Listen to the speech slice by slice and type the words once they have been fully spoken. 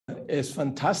as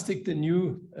fantastic the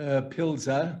new pills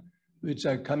are, which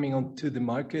are coming onto the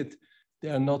market, they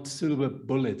are not silver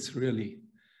bullets, really.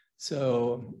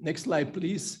 So next slide,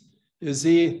 please. You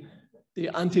see the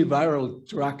antiviral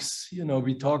drugs. You know,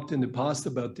 we talked in the past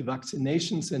about the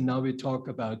vaccinations, and now we talk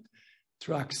about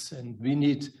drugs, and we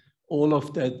need all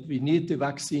of that. We need the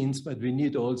vaccines, but we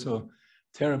need also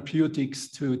therapeutics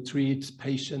to treat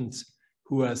patients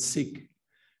who are sick.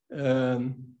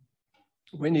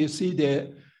 When you see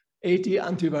the 80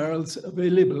 antivirals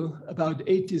available, about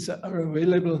 80 are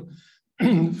available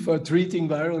for treating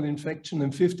viral infection,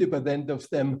 and 50% of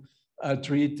them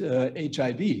treat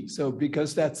HIV. So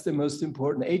because that's the most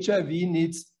important. HIV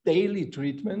needs daily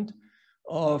treatment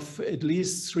of at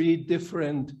least 3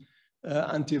 different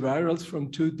antivirals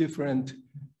from 2 different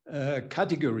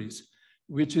categories,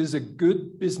 which is a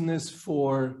good business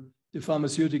for the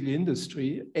pharmaceutical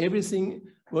industry. Everything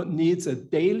what needs a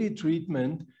daily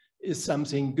treatment is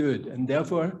something good. And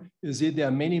therefore, you see there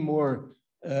are many more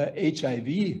HIV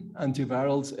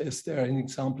antivirals as there are an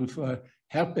example for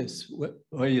herpes,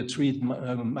 where you treat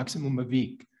maximum a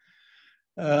week.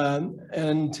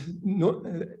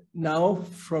 Now,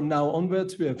 from now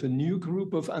onwards, we have a new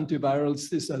group of antivirals.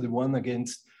 These are the one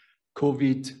against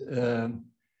COVID.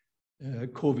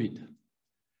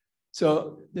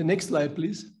 So the next slide,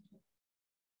 please.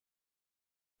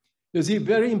 You see,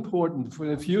 very important for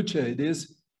the future, it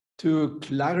is to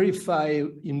clarify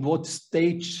in what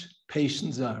stage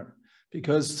patients are,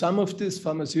 because some of these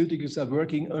pharmaceuticals are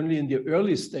working only in the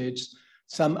early stage,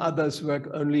 some others work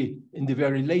only in the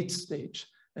very late stage.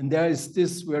 And there is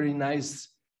this very nice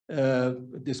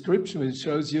description which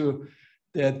shows you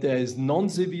that there is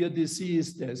non-severe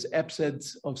disease, there's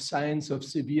absence of signs of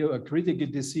severe or critical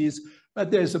disease, but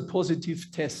there's a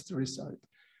positive test result.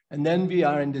 And then we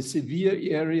are in the severe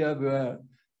area where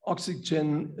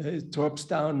oxygen drops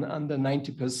down under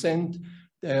 90%.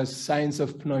 There's signs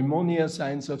of pneumonia,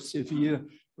 signs of severe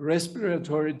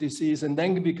respiratory disease, and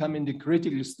then we come in the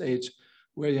critical stage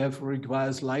where you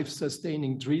requires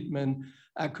life-sustaining treatment,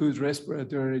 acute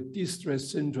respiratory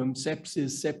distress syndrome,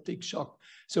 sepsis, septic shock.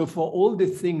 So for all the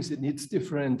things, it needs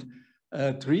different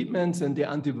treatments, and the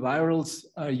antivirals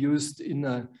are used in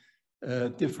a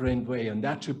different way, and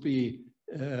that should be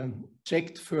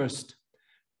checked first.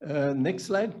 Next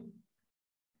slide.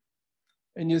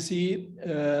 And you see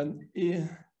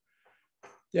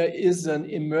there is an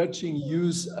emerging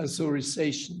use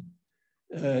authorization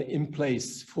in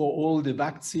place for all the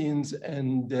vaccines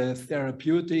and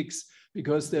therapeutics,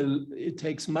 because it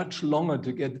takes much longer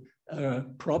to get a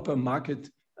proper market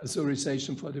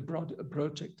authorization for the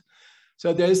project.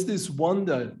 So there's this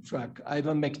wonder drug,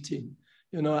 ivermectin.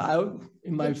 You know,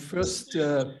 in my first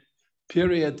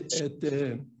period at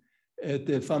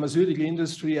the pharmaceutical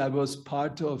industry, I was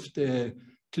part of the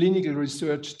clinical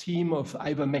research team of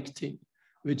ivermectin,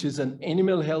 which is an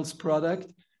animal health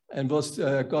product, and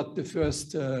got the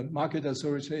first market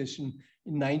authorization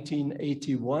in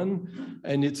 1981.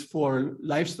 And it's for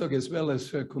livestock as well as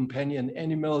for companion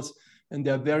animals, and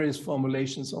there are various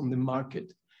formulations on the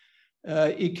market.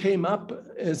 It came up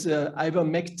as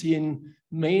ivermectin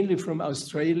mainly from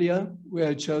Australia,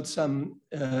 where it showed some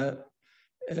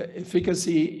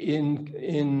efficacy in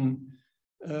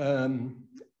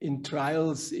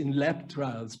trials, in lab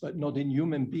trials, but not in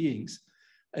human beings.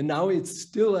 And now it's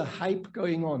still a hype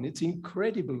going on. It's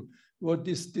incredible what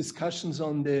these discussions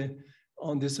on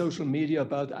the social media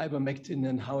about ivermectin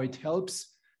and how it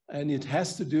helps. And it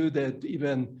has to do that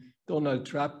even Donald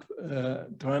Trump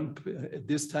at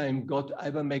this time got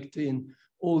ivermectin.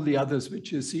 All the others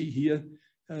which you see here,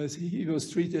 he was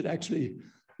treated actually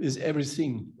with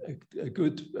everything, a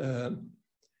good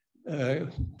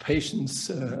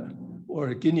patients or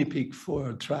a guinea pig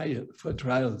for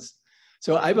trials.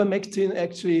 So ivermectin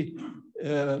actually,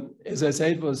 as I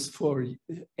said, was for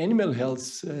animal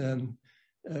health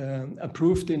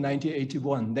approved in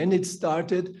 1981. Then it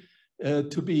started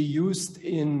to be used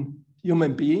in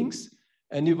human beings,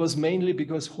 and it was mainly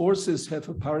because horses have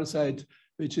a parasite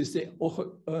which is the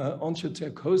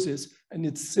onchocercosis, and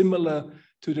it's similar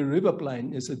to the river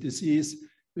blindness, a disease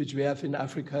which we have in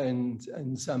Africa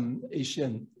and some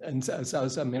Asian and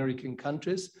South American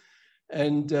countries.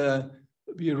 And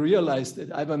we realized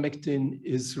that ivermectin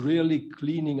is really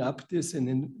cleaning up this, and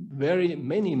in very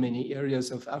many areas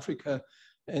of Africa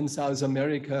and South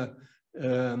America,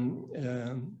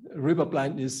 river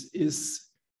blindness is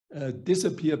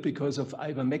disappeared because of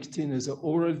ivermectin as an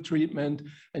oral treatment.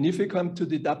 And if you come to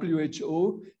the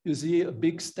WHO, you see a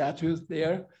big statue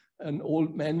there, an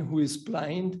old man who is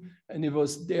blind, and it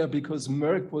was there because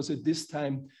Merck was at this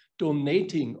time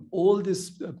donating all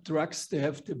these drugs they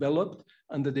have developed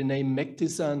under the name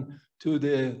Mectisan to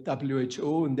the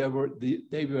WHO, and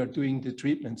they were doing the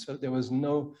treatment. So there was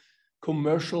no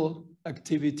commercial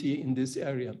activity in this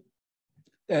area.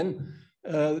 Then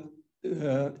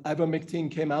ivermectin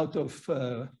came out of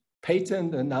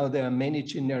patent, and now there are many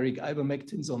generic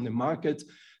ivermectins on the market.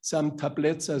 Some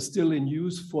tablets are still in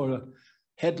use for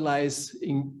head lice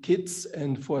in kids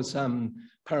and for some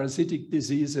parasitic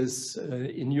diseases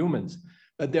in humans.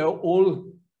 But they're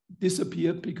all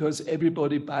disappeared because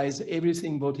everybody buys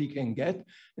everything what he can get.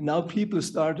 And now people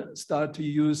start to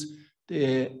use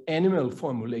the animal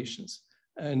formulations.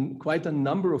 And quite a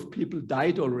number of people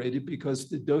died already because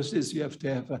the doses, you have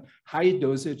to have a high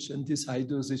dosage, and this high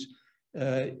dosage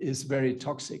is very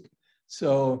toxic.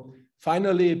 So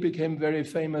finally it became very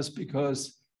famous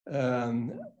because a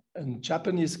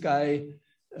Japanese guy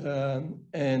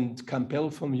and Campbell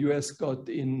from US got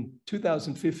in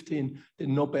 2015 the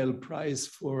Nobel Prize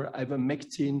for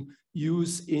ivermectin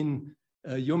use in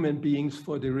human beings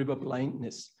for the river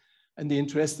blindness. And the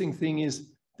interesting thing is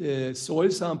the soil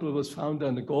sample was found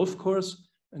on a golf course,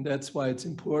 and that's why it's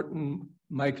important,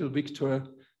 Michael Victor,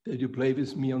 that you play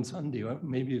with me on Sunday, or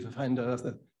maybe if I find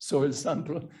another soil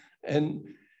sample. And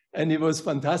it was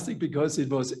fantastic because it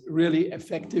was really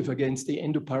effective against the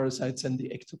endoparasites and the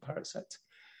ectoparasites.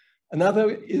 Another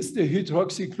is the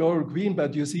hydroxychloroquine,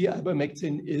 but you see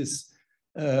ivermectin is,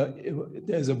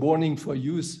 there's a warning for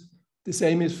use. The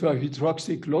same is for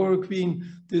hydroxychloroquine.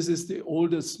 This is the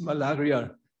oldest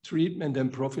malaria treatment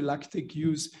and prophylactic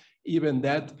use. Even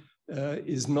that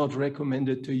is not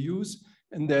recommended to use.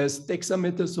 And there's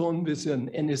dexamethasone with an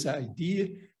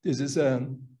NSAID. This is a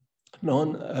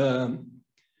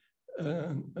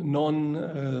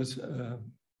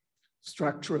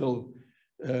non-structural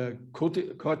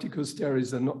corticosteroid,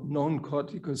 is a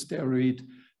non-corticosteroid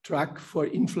drug for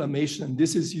inflammation.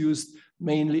 This is used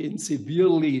mainly in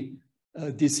severely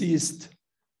diseased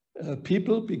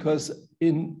people, because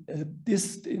in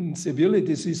severely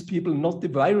diseased people, not the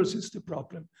virus is the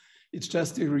problem. It's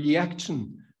just the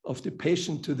reaction of the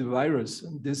patient to the virus.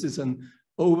 And this is an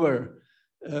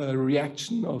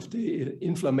reaction of the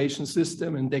inflammation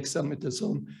system, and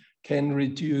dexamethasone can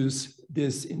reduce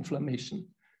this inflammation.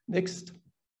 Next.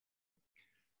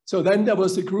 So then there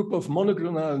was a group of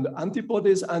monoclonal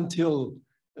antibodies. Until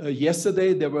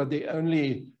yesterday, they were the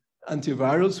only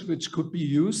antivirals which could be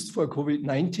used for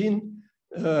COVID-19,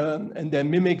 and they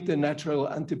mimic the natural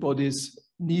antibodies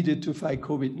needed to fight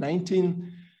COVID-19.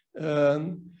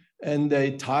 And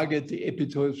they target the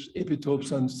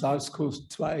epitopes on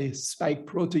SARS-CoV-2 spike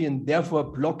protein, therefore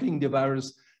blocking the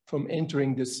virus from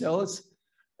entering the cells.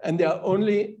 And they are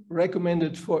only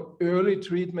recommended for early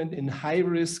treatment in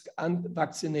high-risk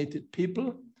unvaccinated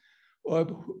people, or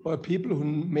people who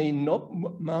may not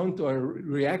mount or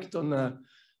react on a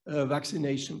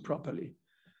vaccination properly.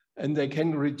 And they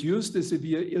can reduce the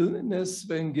severe illness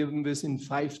when given within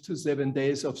 5 to 7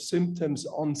 days of symptoms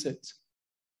onset.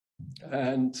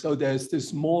 And so there's this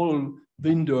small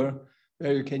window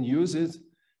where you can use it,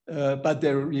 but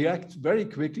they react very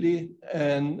quickly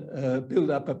and build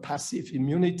up a passive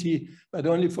immunity, but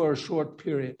only for a short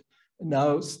period. And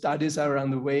now studies are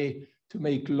on the way to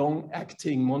make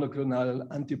long-acting monoclonal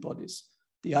antibodies.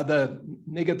 The other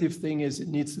negative thing is it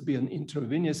needs to be an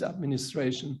intravenous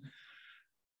administration.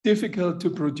 Difficult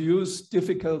to produce,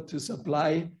 difficult to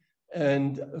supply,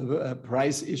 and a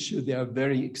price issue. They are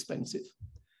very expensive.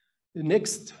 The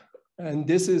next, and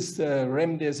this is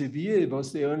remdesivir. It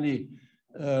was the only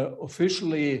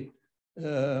officially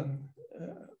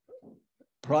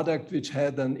product which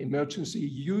had an emergency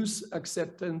use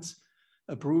acceptance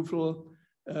approval.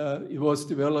 It was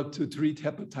developed to treat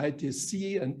hepatitis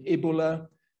C and Ebola,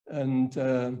 and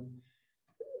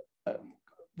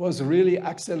was really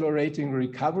accelerating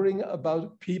recovering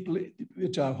about people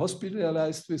which are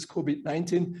hospitalized with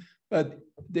COVID-19. But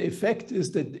the effect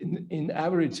is that in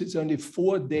average, it's only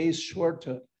 4 days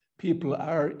shorter people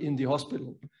are in the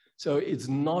hospital. So it's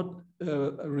not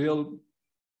a real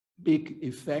big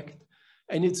effect,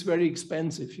 and it's very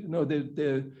expensive. You know,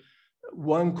 the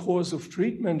one course of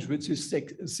treatment, which is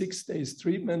 6 days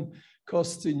treatment,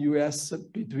 costs in US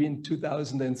between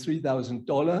 $2,000 and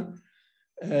 $3,000.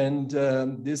 And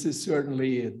this is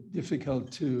certainly difficult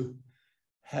to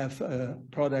have a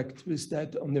product with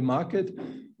that on the market.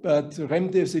 But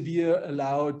remdesivir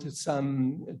allowed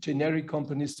some generic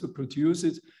companies to produce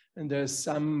it. And there's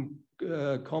some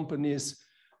companies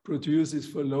produce it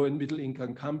for low and middle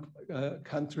income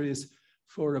countries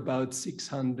for about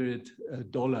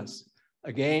 $600.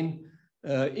 Again,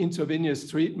 intravenous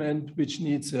treatment, which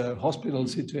needs a hospital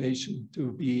situation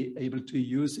to be able to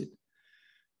use it.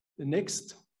 The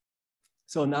next.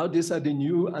 So now these are the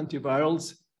new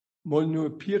antivirals,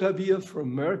 molnupiravir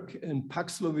from Merck and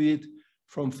Paxlovid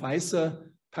from Pfizer.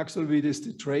 Paxlovid is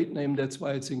the trade name, that's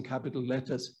why it's in capital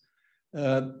letters.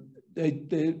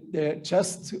 They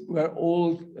just were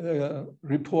all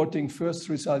reporting first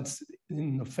results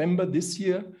in November this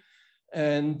year.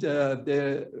 And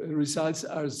the results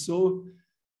are so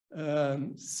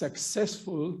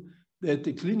successful that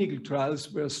the clinical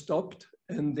trials were stopped,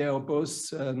 and they are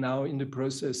both now in the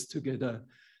process to get an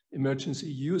emergency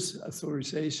use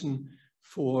authorization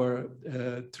for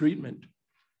treatment.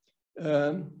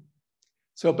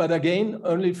 But again,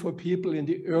 only for people in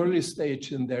the early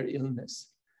stage in their illness.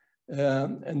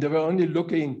 And they were only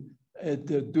looking at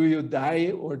do you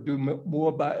die or do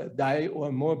more die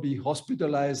or more be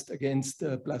hospitalized against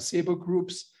placebo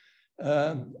groups.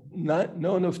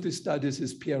 None of the studies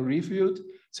is peer-reviewed.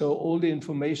 So all the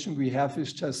information we have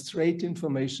is just straight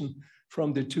information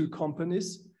from the two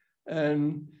companies,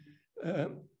 and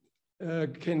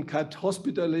can cut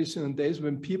hospitalization in days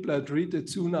when people are treated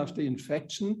soon after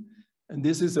infection. And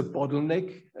this is a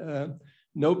bottleneck.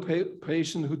 No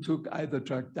patient who took either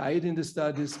drug died in the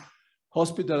studies.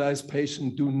 Hospitalized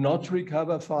patients do not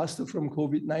recover faster from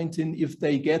COVID-19 if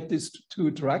they get these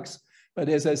two drugs. But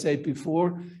as I said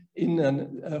before, in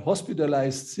a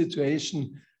hospitalized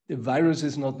situation, the virus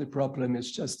is not the problem,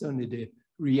 it's just only the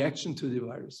reaction to the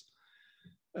virus.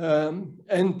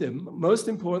 And the most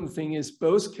important thing is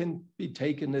both can be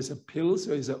taken as a pill,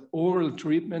 so as an oral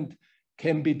treatment,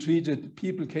 can be treated,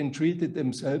 people can treat it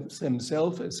themselves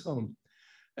at home.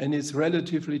 And it's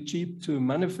relatively cheap to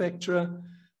manufacture.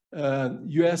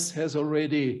 US has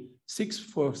already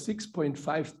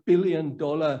 $6.5 billion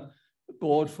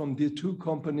bought from the two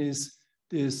companies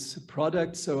this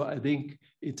product. So I think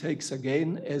it takes,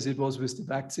 again, as it was with the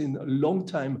vaccine, a long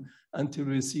time until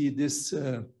we see this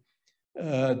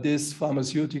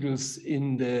pharmaceuticals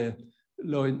in the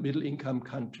low and middle income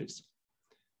countries.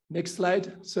 Next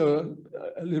slide. So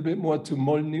a little bit more to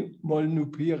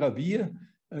molnupiravir.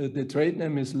 The trade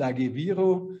name is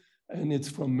Lageviro, and it's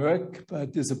from Merck,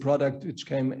 but it's a product which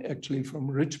came actually from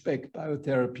Ridgeback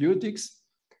Biotherapeutics.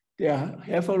 They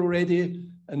have already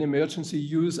an emergency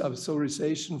use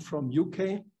authorization from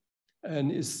UK,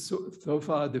 and is so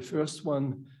far the first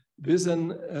one with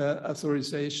an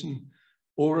authorization,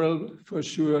 oral for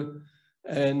sure,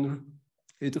 and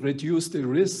it reduced the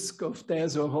risk of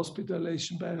death or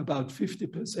hospitalization by about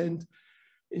 50%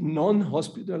 in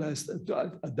non-hospitalized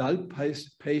adult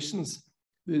patients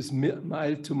with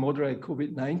mild to moderate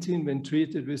COVID-19 when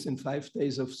treated within 5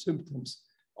 days of symptoms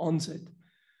onset.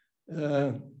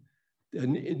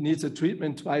 And it needs a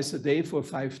treatment twice a day for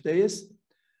 5 days.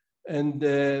 And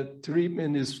the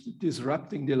treatment is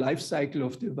disrupting the life cycle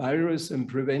of the virus and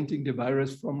preventing the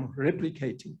virus from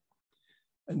replicating.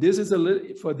 And this is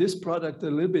for this product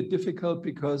a little bit difficult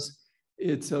because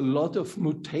it's a lot of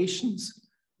mutations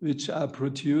which are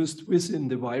produced within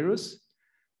the virus.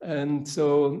 And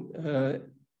so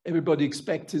everybody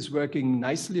expects it's working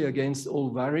nicely against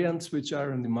all variants which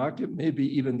are on the market, maybe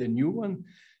even the new one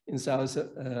in South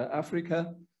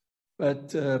Africa.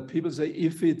 But people say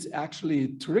if it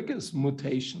actually triggers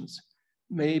mutations,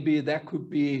 maybe that could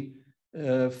be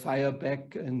fire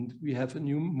back and we have a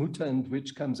new mutant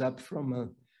which comes up from a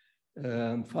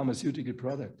pharmaceutical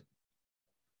product.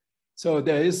 So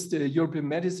there is the European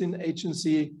Medicine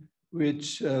Agency,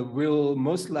 which will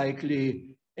most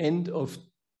likely end of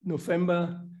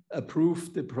November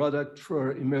approve the product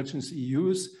for emergency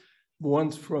use,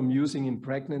 warns from using in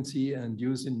pregnancy and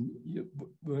using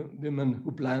women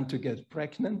who plan to get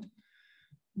pregnant.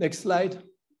 Next slide.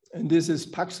 And this is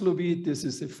Paxlovid. This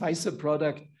is a Pfizer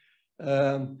product.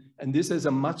 And this has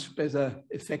a much better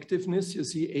effectiveness. You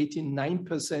see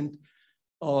 89%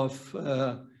 of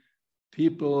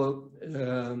people,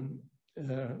 the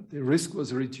risk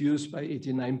was reduced by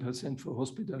 89% for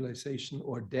hospitalization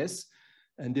or death.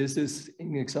 And this is,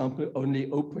 in example, only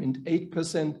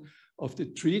 0.8% of the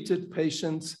treated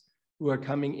patients who are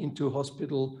coming into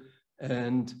hospital,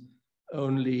 and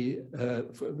only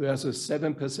versus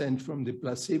 7% from the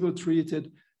placebo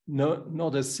treated.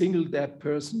 Not a single dead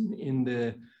person in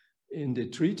the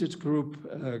treated group.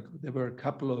 There were a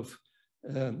couple of,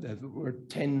 there were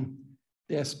 10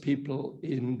 death people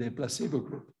in the placebo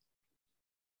group.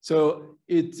 So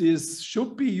it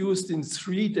should be used in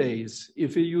 3 days.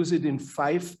 If you use it in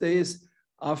 5 days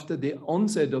after the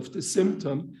onset of the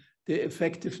symptom, the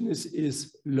effectiveness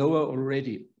is lower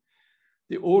already.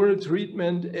 The oral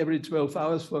treatment every 12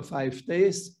 hours for 5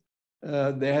 days,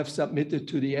 they have submitted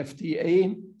to the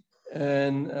FDA,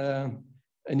 and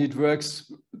it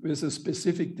works with a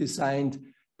specific designed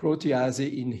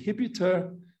protease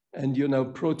inhibitor. And, you know,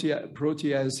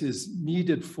 protease is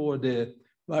needed for the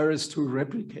virus to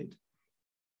replicate.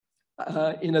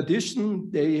 In addition,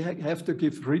 they have to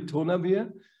give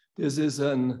ritonavir. This is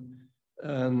an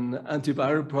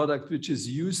antiviral product which is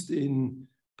used in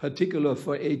particular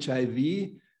for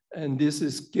HIV. And this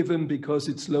is given because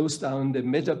it slows down the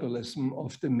metabolism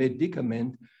of the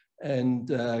medicament and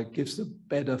gives a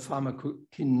better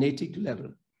pharmacokinetic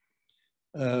level.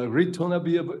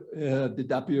 Ritonavir,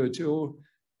 the WHO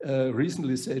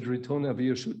recently said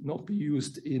ritonavir should not be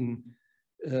used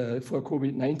for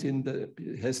COVID-19.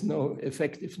 It has no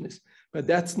effectiveness. But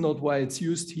that's not why it's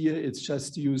used here. It's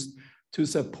just used to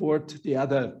support the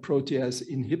other protease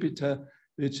inhibitor,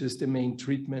 which is the main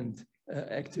treatment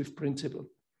active principle.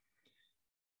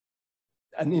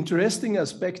 An interesting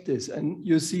aspect is, and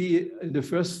you see the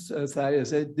first slide, I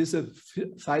said this is a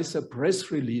Pfizer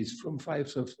press release from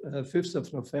 5th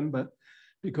of November,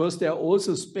 because they're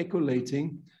also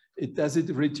speculating, does it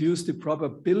reduce the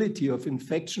probability of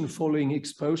infection following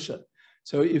exposure?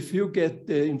 So if you get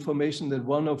the information that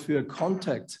one of your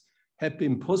contacts had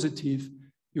been positive,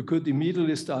 you could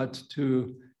immediately start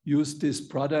to use these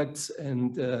products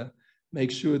and make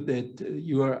sure that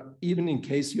you are, even in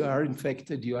case you are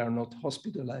infected, you are not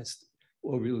hospitalized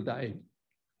or will die.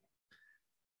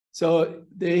 So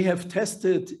they have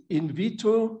tested in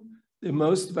vitro the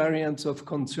most variants of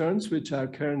concerns which are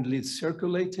currently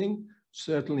circulating,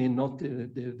 certainly not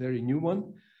the very new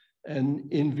one. And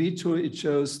in vitro, it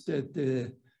shows that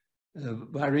the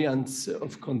variants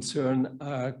of concern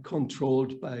are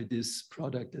controlled by this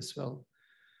product as well.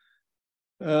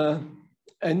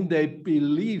 And they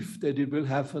believe that it will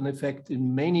have an effect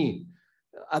in many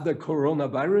other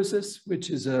coronaviruses,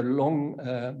 which is a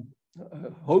long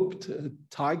hoped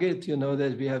target, you know,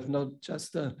 that we have not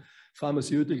just a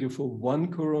pharmaceutical for one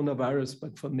coronavirus,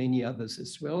 but for many others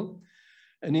as well.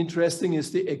 And interesting is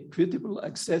the equitable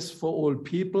access for all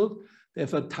people. They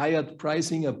have a tiered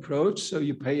pricing approach. So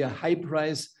you pay a high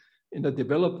price in a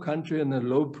developed country and a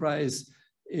low price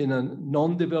in a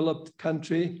non-developed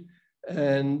country.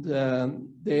 And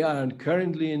they are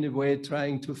currently in a way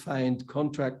trying to find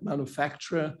contract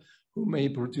manufacturer who may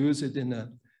produce it in a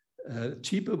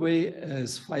cheaper way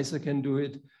as Pfizer can do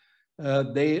it.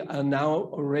 They are now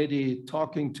already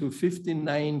talking to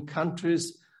 59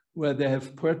 countries where they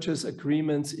have purchase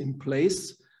agreements in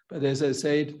place. But as I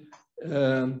said,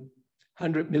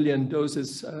 100 million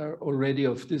doses are already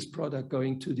of this product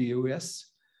going to the US.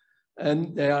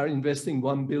 And they are investing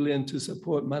 $1 billion to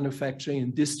support manufacturing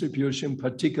and distribution,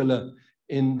 particularly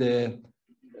in the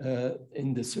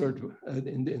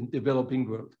developing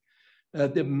world.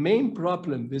 The main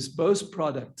problem with both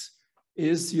products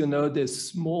is, you know, the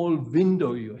small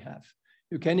window you have.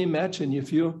 You can imagine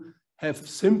if you have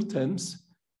symptoms,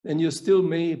 then you still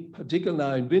may,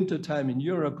 particularly in wintertime in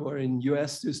Europe or in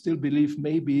US, you still believe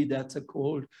maybe that's a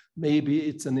cold, maybe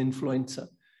it's an influenza.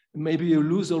 Maybe you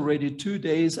lose already 2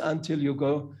 days until you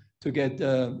go to get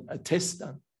a test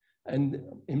done. And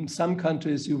in some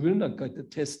countries, you will not get the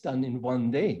test done in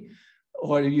 1 day,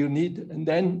 or and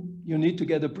then you need to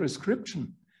get a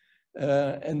prescription.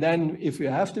 And then if you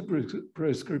have the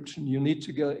prescription, you need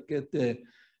to get the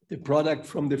product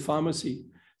from the pharmacy.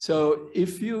 So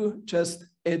if you just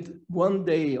add 1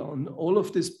 day on all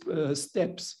of these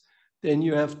steps, then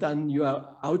you are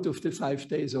out of the 5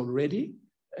 days already,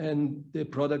 and the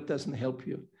product doesn't help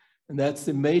you. And that's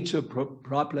the major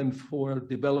problem for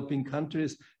developing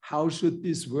countries. How should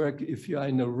this work if you are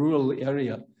in a rural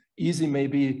area? Easy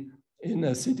maybe in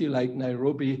a city like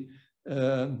Nairobi,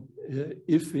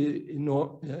 if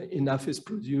enough is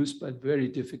produced, but very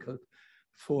difficult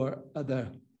for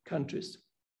other countries.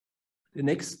 The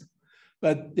next.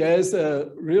 But there's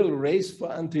a real race for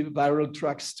antiviral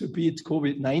drugs to beat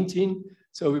COVID-19.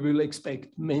 So we will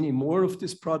expect many more of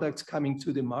these products coming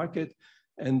to the market.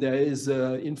 And there is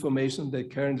information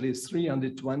that currently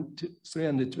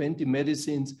 320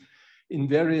 medicines in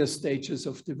various stages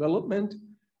of development.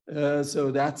 So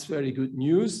that's very good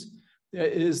news. There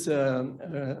is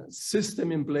a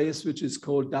system in place which is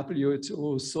called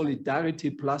WHO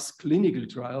Solidarity Plus Clinical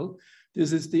Trial.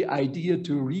 This is the idea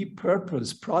to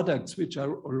repurpose products which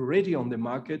are already on the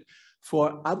market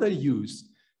for other use,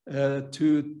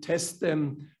 to test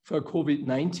them for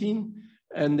COVID-19.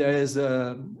 And there is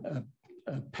a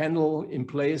panel in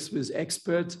place with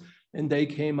experts, and they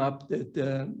came up that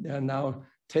they are now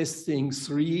testing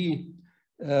 3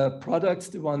 products.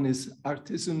 The one is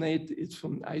artesunate, it's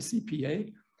from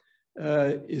ICPA,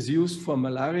 is used for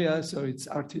malaria, so it's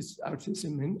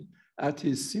artesunate.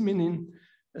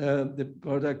 The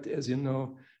product, as you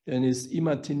know, then is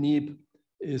imatinib,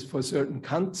 is for certain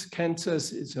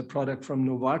cancers. It's a product from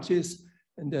Novartis.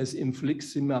 and there's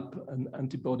infliximab, an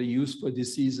antibody used for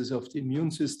diseases of the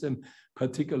immune system,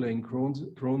 particularly in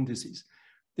Crohn's disease.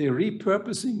 The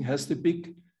repurposing has the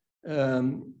big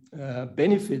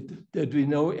benefit that we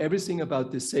know everything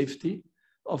about the safety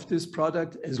of this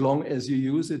product as long as you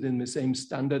use it in the same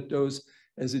standard dose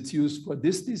as it's used for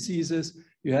these diseases.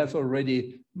 You have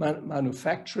already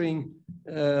manufacturing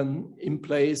in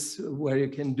place where you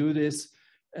can do this,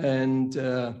 and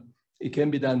it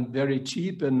can be done very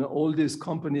cheap, and all these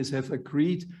companies have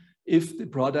agreed if the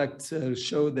products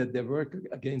show that they work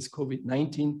against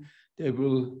COVID-19, they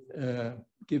will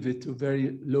give it to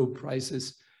very low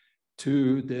prices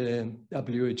to the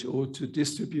WHO to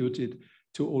distribute it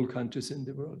to all countries in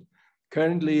the world.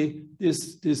 Currently,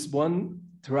 this one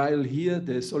trial here,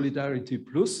 the Solidarity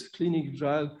Plus clinical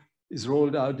trial, is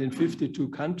rolled out in 52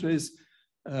 countries.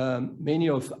 Many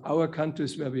of our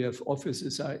countries where we have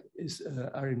offices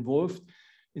are involved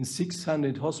in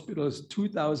 600 hospitals,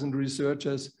 2,000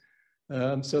 researchers.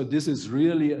 So this is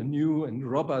really a new and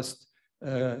robust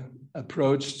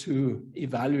approach to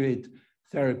evaluate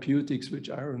therapeutics which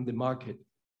are on the market.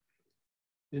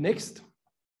 The next,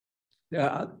 there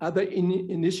are other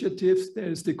initiatives.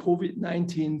 There's the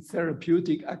COVID-19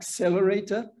 Therapeutic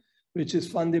Accelerator, which is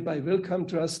funded by Wellcome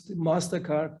Trust,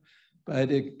 MasterCard, by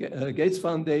the Gates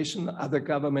Foundation, other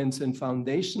governments and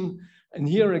foundations. And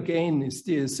here again is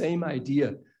the same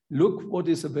idea. Look what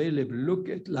is available. Look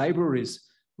at libraries,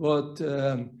 what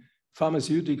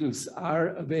pharmaceuticals are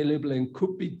available and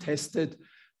could be tested.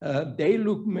 They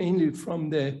look mainly from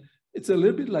the, it's a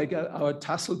little bit like our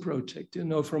Tassel project, you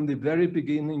know, from the very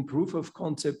beginning, proof of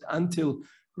concept until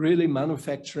really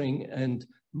manufacturing and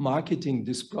marketing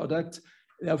this product.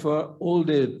 Therefore, all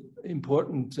the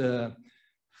important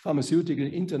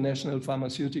international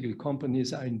pharmaceutical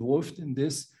companies are involved in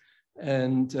this.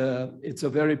 And it's a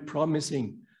very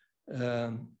promising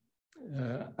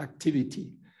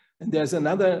activity. And there's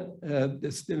another,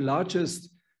 that's the largest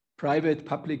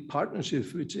private-public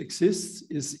partnership which exists,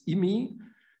 is IMI,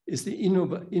 is the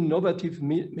Innovative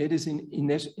Medicine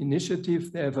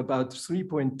Initiative. They have about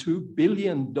 $3.2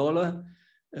 billion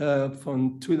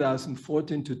from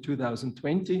 2014 to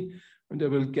 2020, and they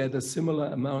will get a similar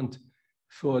amount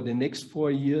for the next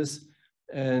 4 years.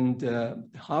 And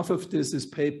half of this is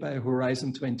paid by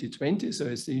Horizon 2020, so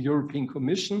it's the European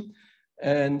Commission,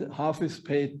 and half is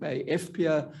paid by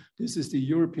FPA. This is the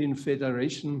European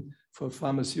Federation for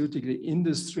Pharmaceutical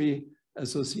Industry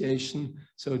Association.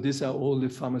 So these are all the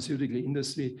pharmaceutical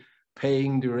industry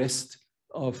paying the rest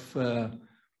of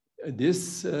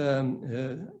this,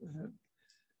 the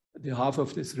half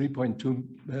of the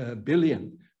 3.2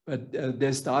 billion. But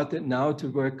they started now to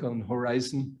work on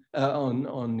Horizon,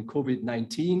 on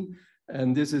COVID-19.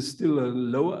 And this is still a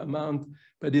low amount,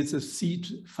 but it's a seed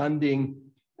funding.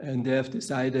 And they have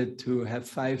decided to have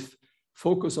 5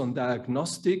 focus on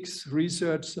diagnostics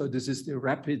research. So this is the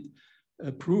rapid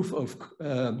proof of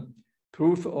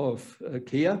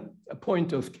care, a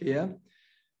point of care,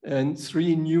 and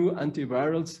 3 new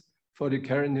antivirals for the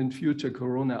current and future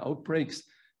corona outbreaks.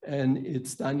 And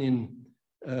it's done in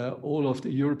all of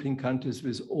the European countries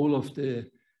with all of the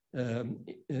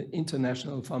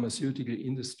international pharmaceutical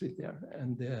industry there.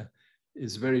 And there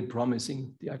is very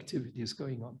promising, the activities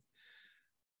going on.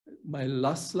 My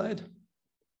last slide.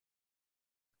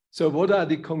 So what are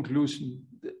the conclusions?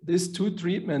 These 2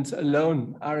 treatments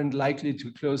alone aren't likely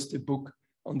to close the book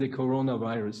on the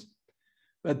coronavirus,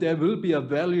 but there will be a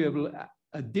valuable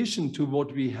addition to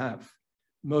what we have.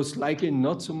 Most likely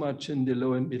not so much in the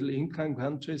low and middle income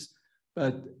countries,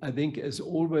 but I think as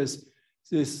always,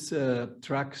 these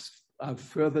drugs are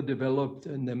further developed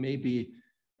and there may be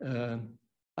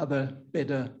other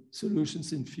better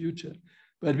solutions in future.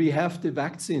 But we have the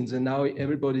vaccines, and now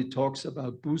everybody talks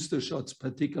about booster shots,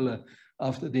 particularly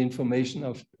after the information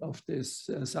of this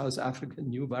South African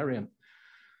new variant.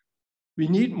 We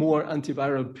need more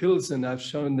antiviral pills, and I've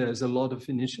shown there's a lot of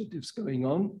initiatives going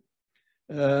on.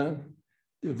 The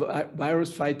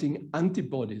virus-fighting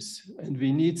antibodies, and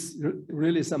we need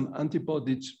really some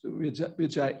antibodies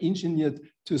which are engineered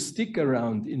to stick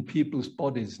around in people's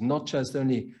bodies, not just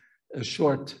only a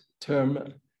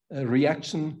short-term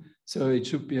reaction. So it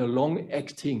should be a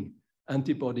long-acting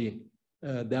antibody.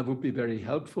 That would be very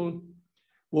helpful.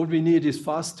 What we need is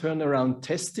fast turnaround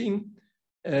testing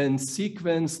and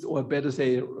sequenced, or better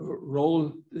say,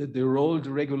 the rolled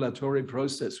regulatory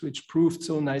process, which proved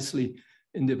so nicely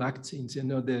in the vaccines. You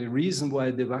know, the reason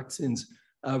why the vaccines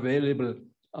are available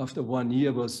after 1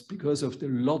 year was because of the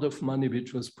lot of money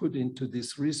which was put into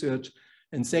this research.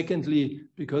 And secondly,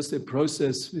 because the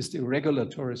process with the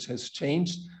regulators has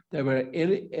changed. There were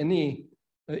any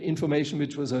information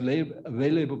which was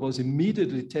available was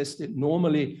immediately tested.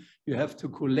 Normally, you have to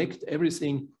collect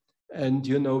everything. And,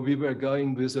 you know, we were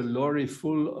going with a lorry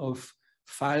full of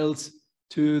files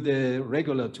to the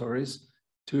regulatories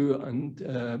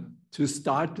to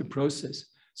start the process.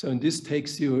 So, and this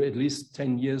takes you at least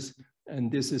 10 years,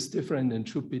 and this is different and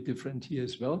should be different here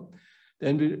as well.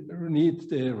 Then we need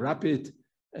the rapid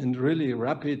and really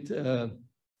rapid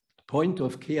point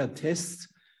of care tests.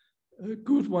 A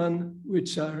good one,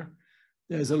 which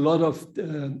there's a lot of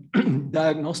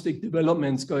diagnostic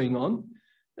developments going on.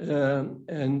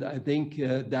 And I think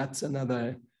that's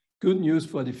another good news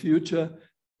for the future.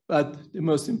 But the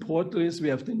most important is we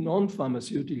have the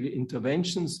non-pharmaceutical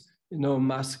interventions, you know,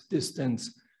 mask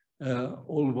distance,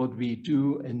 all what we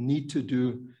do and need to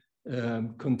do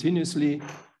continuously.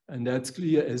 And that's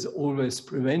clear as always,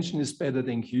 prevention is better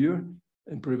than cure.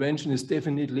 And prevention is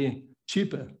definitely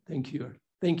cheaper than cure.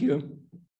 Thank you.